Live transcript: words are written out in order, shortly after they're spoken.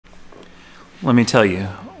Let me tell you,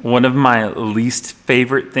 one of my least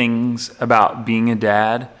favorite things about being a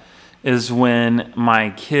dad is when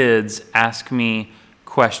my kids ask me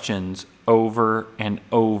questions over and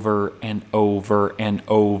over and over and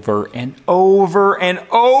over and over and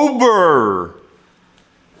over.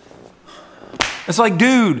 It's like,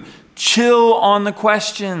 dude, chill on the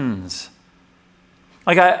questions.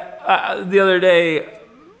 Like the other day,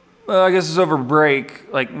 I guess it was over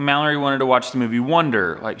break, like Mallory wanted to watch the movie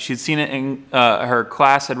Wonder. Like she'd seen it in her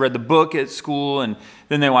class, had read the book at school, and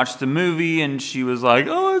then they watched the movie and she was like,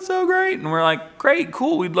 oh, it's so great. And we're like, great,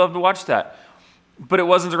 cool, we'd love to watch that. But it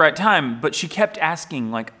wasn't the right time. But she kept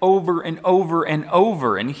asking like over and over and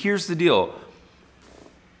over. And here's the deal.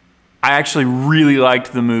 I actually really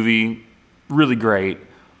liked the movie, really great.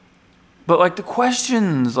 But like the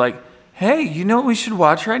questions, like, hey, you know what we should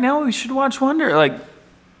watch right now? We should watch Wonder. Like,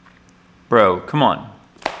 bro, come on.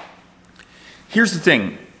 Here's the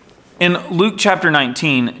thing. In Luke chapter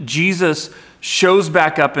 19, Jesus shows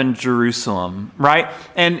back up in Jerusalem, right?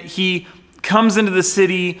 And he comes into the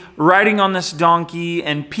city riding on this donkey,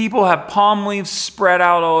 and people have palm leaves spread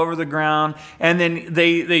out all over the ground. And then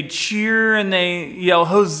they cheer and they yell,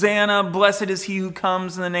 Hosanna, blessed is he who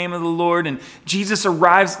comes in the name of the Lord. And Jesus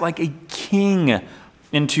arrives like a king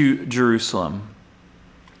into Jerusalem.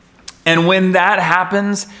 And when that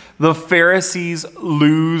happens, the Pharisees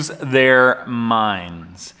lose their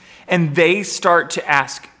minds. And they start to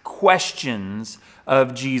ask questions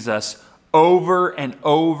of Jesus over and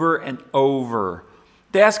over and over.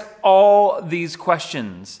 They ask all these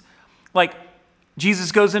questions. Like,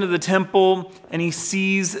 Jesus goes into the temple and he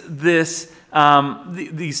sees these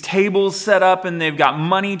tables set up, and they've got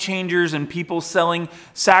money changers and people selling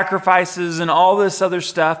sacrifices and all this other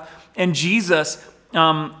stuff. And Jesus,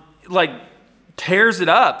 tears it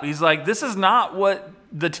up. He's like, this is not what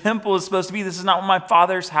the temple is supposed to be. This is not what my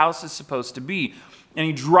Father's house is supposed to be. And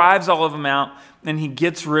he drives all of them out and he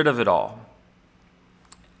gets rid of it all.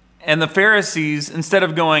 And the Pharisees, instead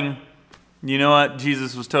of going, you know what,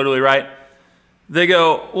 Jesus was totally right, they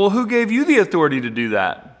go, well, who gave you the authority to do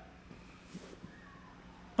that?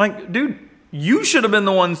 Like, dude, you should have been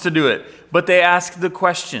the ones to do it. But they ask the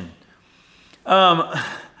question.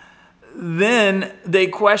 Then they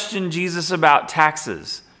question Jesus about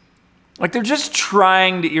taxes. Like, they're just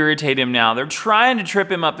trying to irritate him now. They're trying to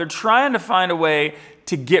trip him up. They're trying to find a way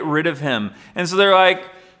to get rid of him. And so they're like,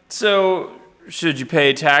 so should you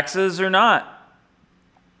pay taxes or not?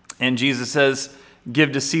 And Jesus says,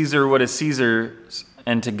 give to Caesar what is Caesar's,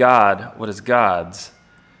 and to God what is God's.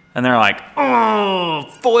 And they're like,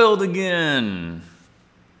 oh, foiled again.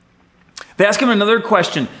 They ask him another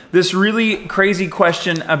question, this really crazy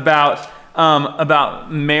question about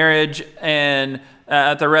marriage and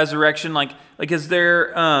at the resurrection. Like is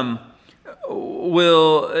there,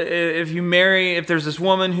 if there's this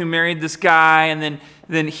woman who married this guy and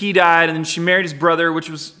then he died and then she married his brother, which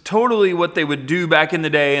was totally what they would do back in the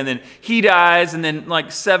day, and then he dies and then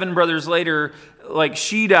like 7 brothers later, like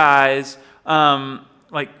she dies.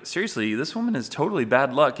 Seriously, this woman is totally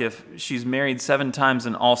bad luck if she's married 7 times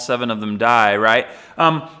and all 7 of them die, right?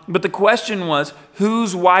 But the question was,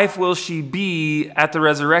 whose wife will she be at the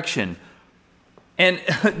resurrection? And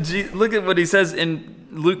look at what he says in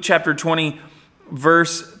Luke chapter 20,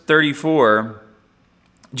 verse 34.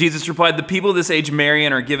 Jesus replied, the people of this age marry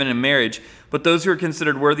and are given in marriage, but those who are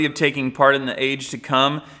considered worthy of taking part in the age to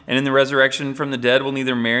come and in the resurrection from the dead will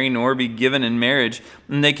neither marry nor be given in marriage,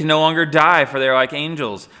 and they can no longer die, for they are like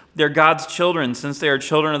angels. They're God's children, since they are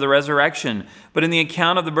children of the resurrection. But in the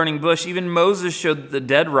account of the burning bush, even Moses showed that the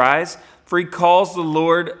dead rise, for he calls the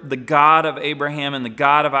Lord the God of Abraham and the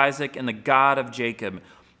God of Isaac and the God of Jacob.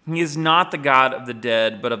 He is not the God of the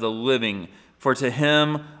dead, but of the living, for to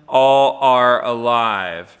him all are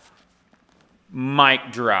alive.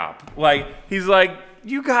 Mic drop. He's like,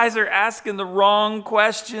 you guys are asking the wrong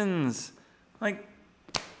questions. Like,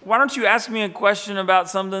 why don't you ask me a question about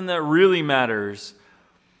something that really matters?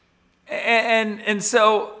 And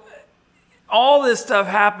so all this stuff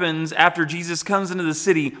happens after Jesus comes into the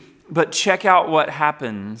city, but check out what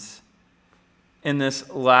happens in this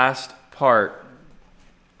last part.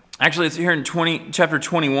 Actually, it's here in chapter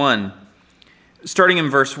 21. Starting in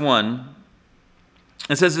verse 1,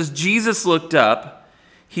 it says, as Jesus looked up,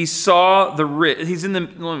 he saw let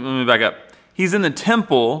me back up. He's in the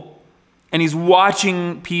temple and he's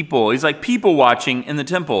watching people. He's like people watching in the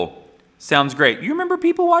temple. Sounds great. You remember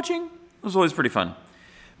people watching? It was always pretty fun.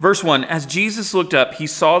 Verse 1, as Jesus looked up, he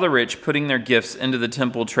saw the rich putting their gifts into the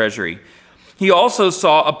temple treasury. He also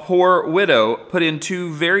saw a poor widow put in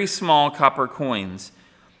 2 very small copper coins.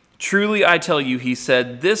 Truly, I tell you, he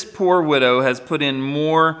said, this poor widow has put in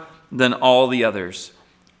more than all the others.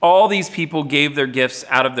 All these people gave their gifts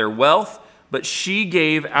out of their wealth, but she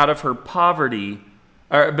gave out of her poverty,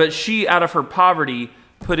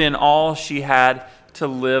 put in all she had to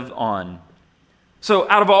live on. So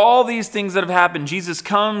out of all these things that have happened, Jesus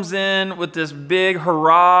comes in with this big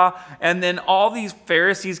hurrah, and then all these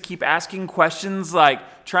Pharisees keep asking questions,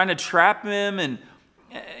 like trying to trap him and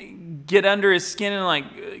get under his skin and like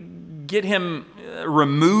get him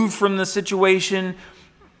removed from the situation.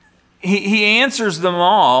 He answers them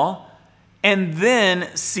all and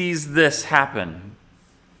then sees this happen.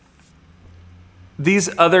 These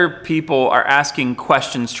other people are asking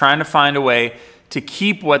questions, trying to find a way to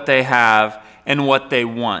keep what they have and what they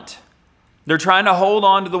want. They're trying to hold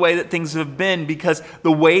on to the way that things have been, because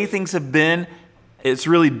the way things have been, it's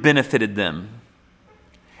really benefited them.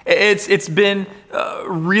 It's been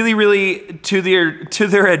really to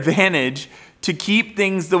their advantage to keep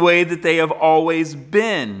things the way that they have always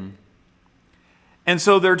been. And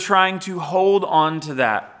so they're trying to hold on to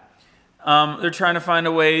that. They're trying to find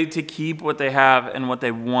a way to keep what they have and what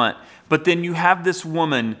they want. But then you have this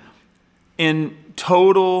woman in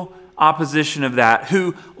total opposition of that,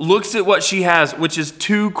 who looks at what she has, which is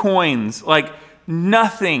 2 coins, like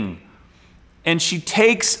nothing. And she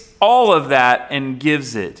takes all of that and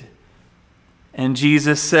gives it. And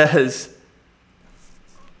Jesus says,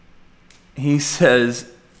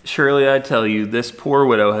 "Surely I tell you, this poor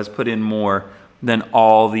widow has put in more than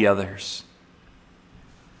all the others."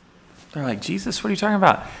 They're like, "Jesus, what are you talking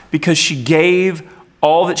about?" Because she gave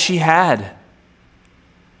all that she had.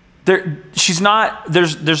 There's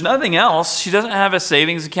nothing else. She doesn't have a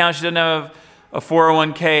savings account. She doesn't have a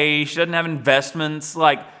 401k. She doesn't have investments.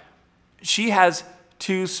 Like, she has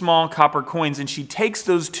 2 small copper coins, and she takes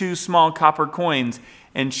those 2 small copper coins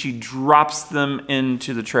and she drops them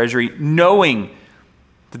into the treasury, knowing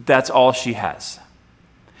that that's all she has.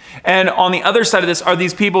 And on the other side of this are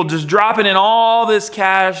these people just dropping in all this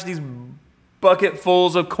cash, these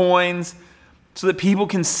bucketfuls of coins, so that people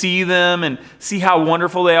can see them and see how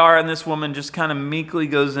wonderful they are. And this woman just kind of meekly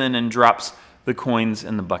goes in and drops the coins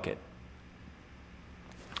in the bucket.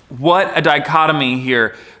 What a dichotomy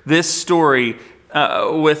here. This story,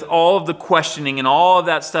 with all of the questioning and all of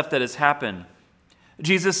that stuff that has happened.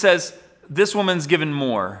 Jesus says, this woman's given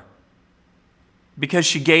more because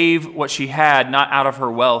she gave what she had, not out of her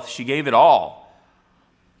wealth. She gave it all.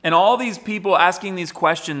 And all these people asking these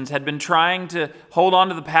questions had been trying to hold on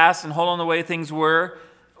to the past and hold on to the way things were,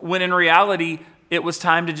 when in reality, it was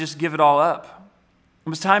time to just give it all up. It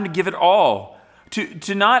was time to give it all.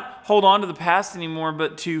 To not hold on to the past anymore,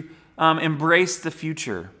 but to embrace the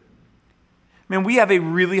future. Man, we have a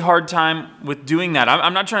really hard time with doing that.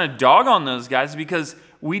 I'm not trying to dog on those guys, because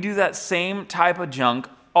we do that same type of junk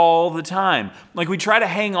all the time. Like, we try to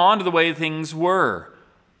hang on to the way things were.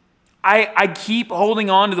 I keep holding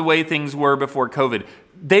on to the way things were before COVID.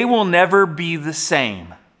 They will never be the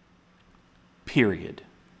same. Period.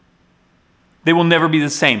 They will never be the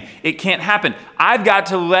same. It can't happen. I've got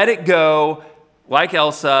to let it go, like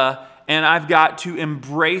Elsa, and I've got to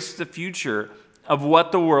embrace the future of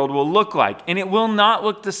what the world will look like. And it will not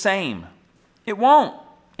look the same. It won't.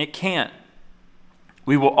 It can't.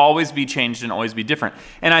 We will always be changed and always be different.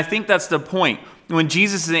 And I think that's the point. When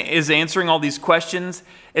Jesus is answering all these questions,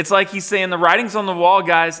 it's like he's saying, the writing's on the wall,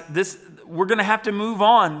 guys. We're going to have to move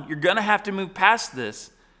on. You're going to have to move past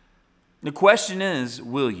this. The question is,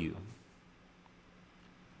 will you?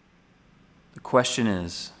 The question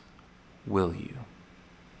is, will you?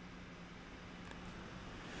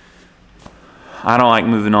 I don't like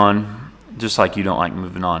moving on, just like you don't like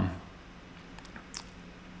moving on.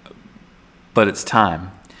 But it's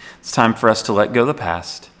time. It's time for us to let go of the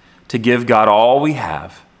past, to give God all we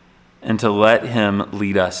have, and to let Him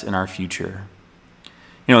lead us in our future.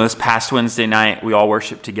 You know, this past Wednesday night, we all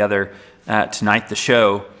worshiped together at Tonight the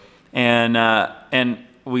Show, and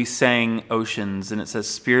we sang Oceans, and it says,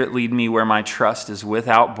 "Spirit, lead me where my trust is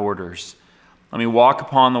without borders. Let me walk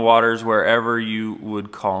upon the waters wherever you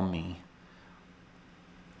would call me."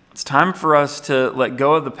 It's time for us to let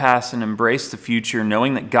go of the past and embrace the future,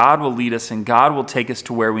 knowing that God will lead us and God will take us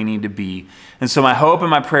to where we need to be. And so my hope and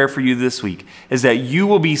my prayer for you this week is that you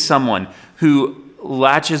will be someone who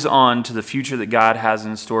latches on to the future that God has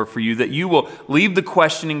in store for you, that you will leave the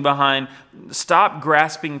questioning behind, stop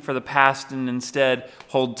grasping for the past, and instead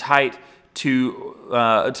hold tight to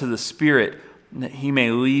the Spirit, that He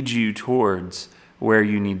may lead you towards where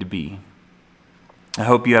you need to be. I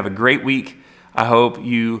hope you have a great week. I hope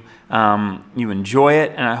you enjoy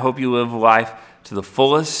it, and I hope you live life to the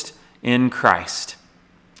fullest in Christ.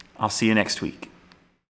 I'll see you next week.